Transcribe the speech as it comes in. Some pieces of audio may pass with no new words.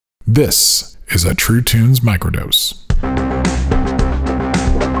This is a True Tunes Microdose.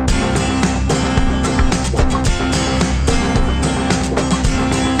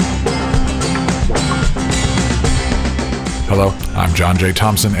 Hello, I'm John J.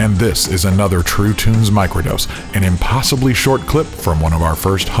 Thompson, and this is another True Tunes Microdose, an impossibly short clip from one of our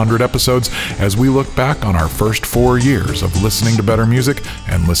first 100 episodes as we look back on our first 4 years of listening to better music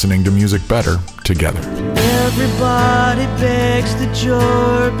and listening to music better together. Everybody begs the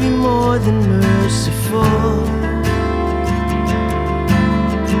joy be more than merciful.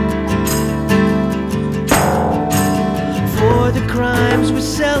 For the crimes we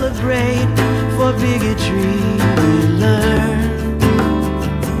celebrate, for bigotry we learn.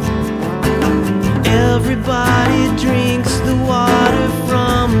 Everybody drinks the water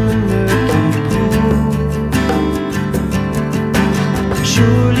from the murky pool.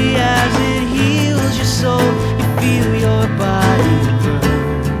 Surely as it heals your soul, you feel your body burn.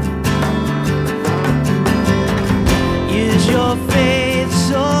 Is your faith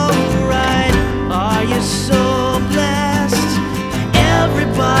so right? Are you so blessed?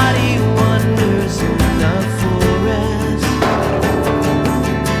 Everybody wanders in the forest.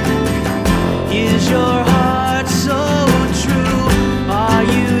 Is your heart so true? Are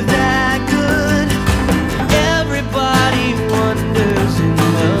you that good? Everybody wanders in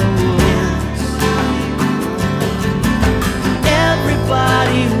the woods.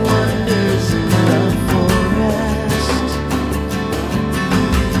 Everybody wanders in the forest.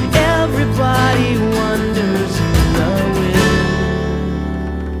 Everybody wanders in the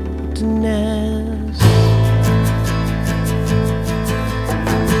wilderness.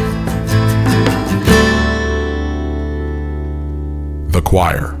 The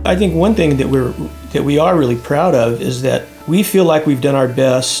Choir. I think one thing that we are really proud of is that we feel like we've done our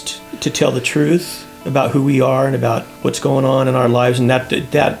best to tell the truth about who we are and about what's going on in our lives, and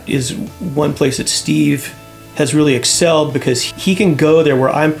that is one place that Steve has really excelled, because he can go there where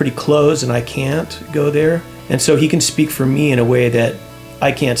I'm pretty close and I can't go there, and so he can speak for me in a way that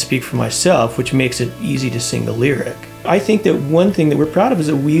I can't speak for myself, which makes it easy to sing the lyric. I think that one thing that we're proud of is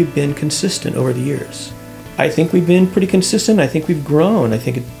that we've been consistent over the years. I think we've been pretty consistent. I think we've grown. I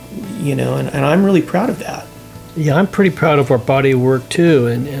think, and I'm really proud of that. Yeah, I'm pretty proud of our body of work too,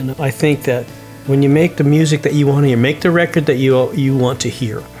 and I think that when you make the music that you want to hear, make the record that you want to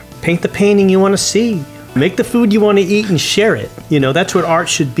hear, paint the painting you want to see, make the food you want to eat and share it. That's what art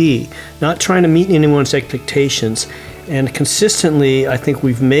should be, not trying to meet anyone's expectations. And consistently, I think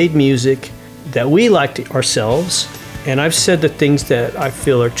we've made music that we like ourselves, and I've said the things that I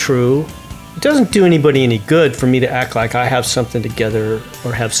feel are true. It doesn't do anybody any good for me to act like I have something together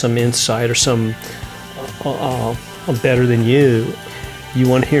or have some insight or I'm better than you. You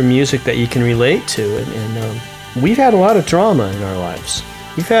want to hear music that you can relate to, and we've had a lot of drama in our lives.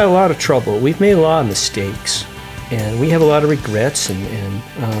 We've had a lot of trouble. We've made a lot of mistakes, and we have a lot of regrets, and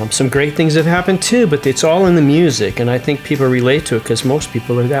some great things have happened too, but it's all in the music, and I think people relate to it because most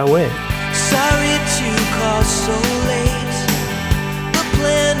people are that way. Sorry to call so late, the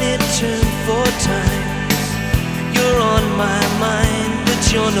planet turned 4 times. You're on my mind, but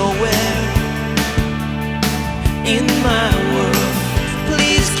you're nowhere in my world.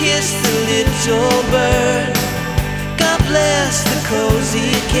 Please kiss the little bird. God bless the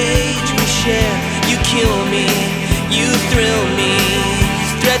cozy cage we share. You kill me, you thrill me,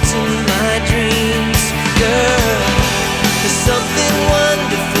 threaten my dreams. Girl, there's something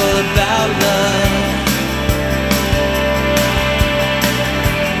wonderful about love.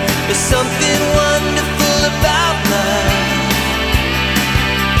 There's something wonderful about love.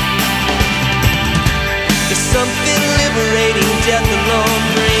 There's something liberating death alone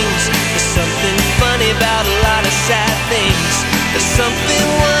brings. There's something funny about a lot of sad things. There's something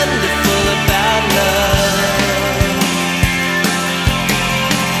wonderful about love.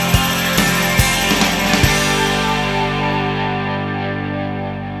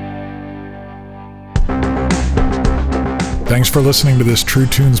 Thanks for listening to this True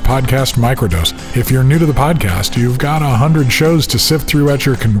Tunes podcast microdose. If you're new to the podcast, you've got 100 shows to sift through at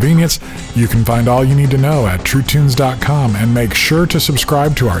your convenience. You can find all you need to know at truetunes.com, and make sure to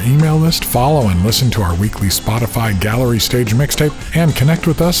subscribe to our email list, follow and listen to our weekly Spotify Gallery Stage mixtape, and connect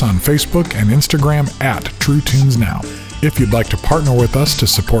with us on Facebook and Instagram at True Tunes Now. If you'd like to partner with us to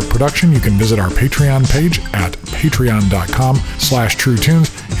support production, you can visit our Patreon page at patreon.com/truetunes,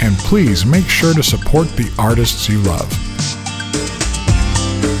 and please make sure to support the artists you love.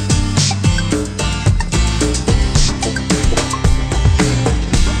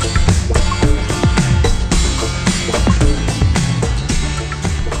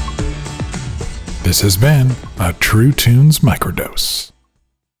 This has been a True Tunes Microdose.